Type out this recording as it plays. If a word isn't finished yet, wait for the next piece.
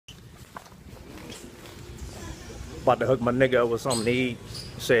about to hook my nigga up with something to eat.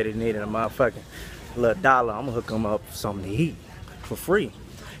 Said he needed a motherfucking little dollar. I'm gonna hook him up with something to eat for free.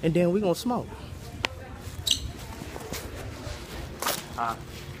 And then we gonna smoke.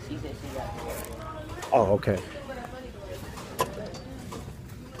 She said she got it. Oh, okay.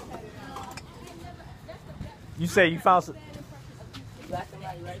 You say you found some. You got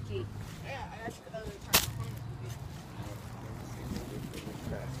somebody right here?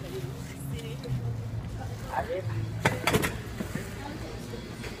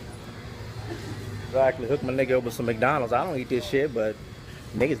 Exactly. Hook my nigga up with some McDonald's. I don't eat this shit, but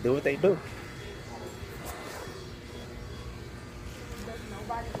niggas do what they do.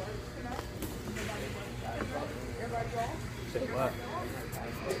 Say what?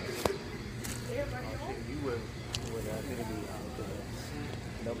 You would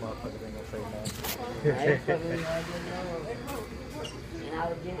no motherfucker ain't gonna say nothing. I ain't fucking with no. And I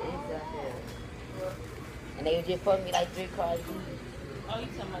was just inside there. And they were just fucking me like 3 cars deep. Oh, you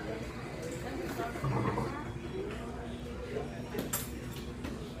talking about that?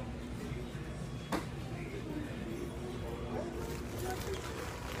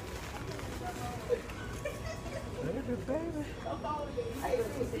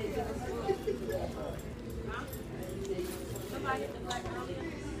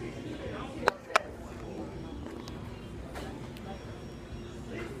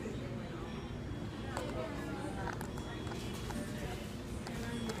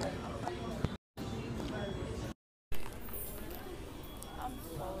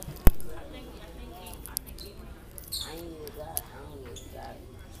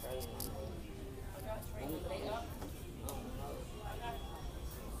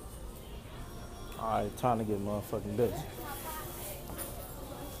 Alright, time to get motherfucking busy.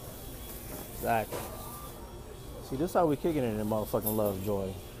 Exactly. See, this how we kicking it in motherfucking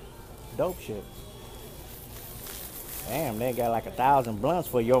Lovejoy. Dope shit. Damn, they got like 1,000 blunts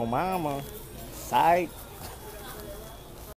for your mama. Sight.